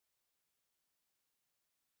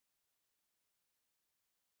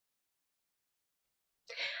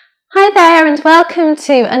Hi there and welcome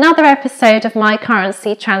to another episode of My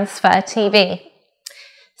Currency Transfer TV.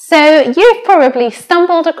 So you've probably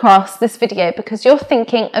stumbled across this video because you're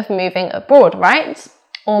thinking of moving abroad, right?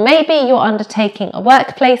 Or maybe you're undertaking a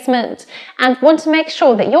work placement and want to make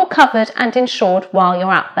sure that you're covered and insured while you're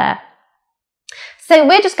out there. So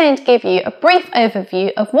we're just going to give you a brief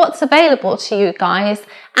overview of what's available to you guys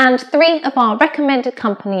and 3 of our recommended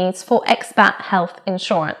companies for expat health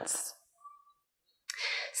insurance.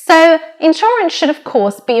 So insurance should of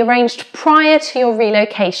course be arranged prior to your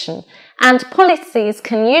relocation, and policies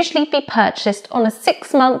can usually be purchased on a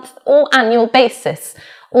 6-month or annual basis,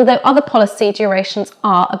 although other policy durations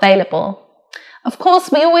are available. Of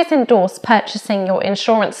course, we always endorse purchasing your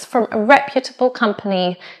insurance from a reputable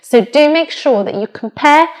company, so do make sure that you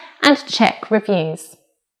compare and check reviews.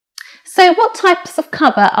 So what types of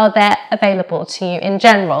cover are there available to you in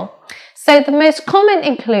general? So the most common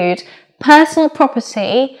include personal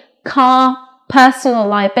property, car, personal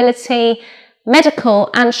liability,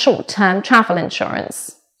 medical and short-term travel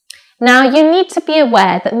insurance. Now you need to be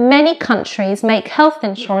aware that many countries make health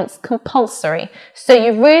insurance compulsory, so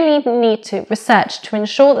you really need to research to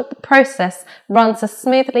ensure that the process runs as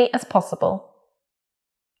smoothly as possible.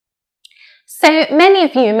 So many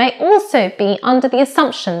of you may also be under the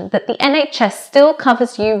assumption that the NHS still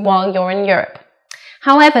covers you while you're in Europe.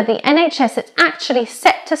 However, the NHS is actually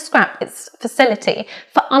set to scrap its facility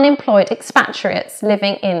for unemployed expatriates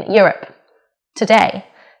living in Europe today.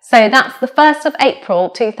 So that's the 1st of April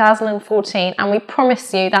 2014, and we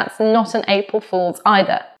promise you that's not an April Fool's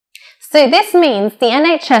either. So this means the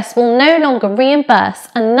NHS will no longer reimburse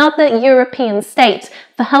another European state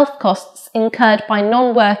for health costs incurred by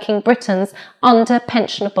non-working Britons under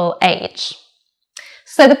pensionable age.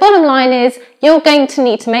 So the bottom line is you're going to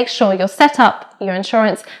need to make sure you're set up your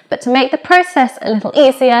insurance, but to make the process a little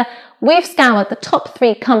easier, we've scoured the top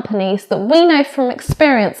 3 companies that we know from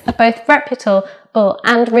experience are both reputable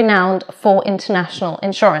and renowned for international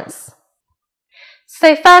insurance.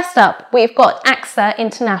 So first up, we've got AXA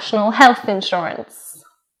International Health Insurance.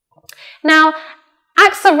 Now,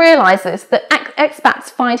 AXA realises that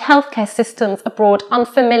expats find healthcare systems abroad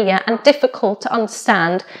unfamiliar and difficult to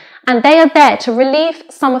understand, and they are there to relieve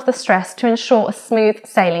some of the stress to ensure a smooth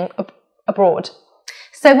sailing abroad.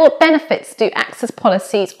 So what benefits do AXA's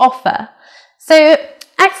policies offer? So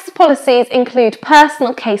AXA's policies include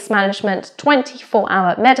personal case management,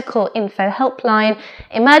 24-hour medical info helpline,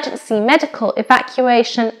 emergency medical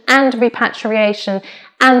evacuation and repatriation,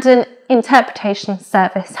 and an interpretation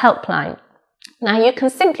service helpline. Now you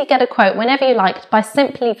can simply get a quote whenever you like by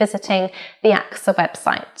simply visiting the AXA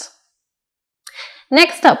website.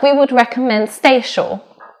 Next up, we would recommend StaySure.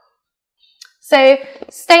 So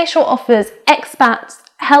StaySure offers expat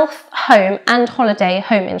health, home and holiday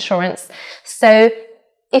home insurance. So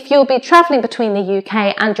if you'll be travelling between the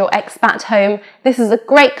UK and your expat home, this is a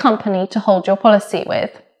great company to hold your policy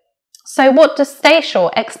with. So what does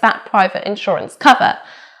StaySure Expat Private Insurance cover?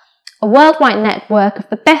 A worldwide network of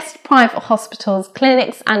the best private hospitals,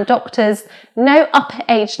 clinics and doctors, no upper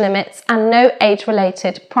age limits and no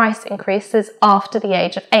age-related price increases after the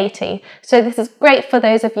age of 80. So this is great for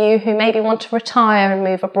those of you who maybe want to retire and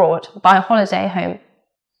move abroad, buy a holiday home.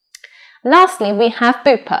 Lastly, we have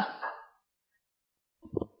Bupa.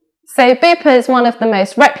 So Bupa is one of the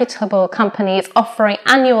most reputable companies offering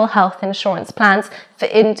annual health insurance plans for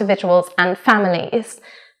individuals and families.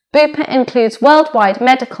 Bupa includes worldwide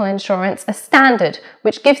medical insurance as standard,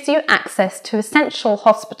 which gives you access to essential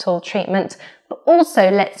hospital treatment, but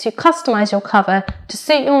also lets you customise your cover to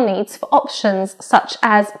suit your needs for options such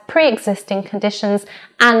as pre-existing conditions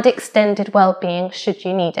and extended well-being should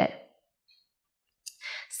you need it.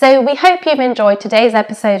 So we hope you've enjoyed today's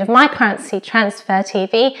episode of My Currency Transfer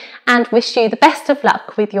TV and wish you the best of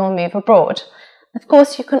luck with your move abroad. Of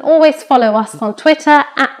course, you can always follow us on Twitter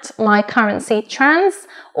at MyCurrencyTrans,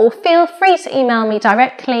 or feel free to email me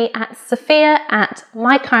directly at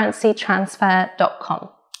sophia@MyCurrencyTransfer.com.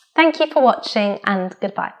 Thank you for watching and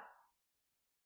goodbye.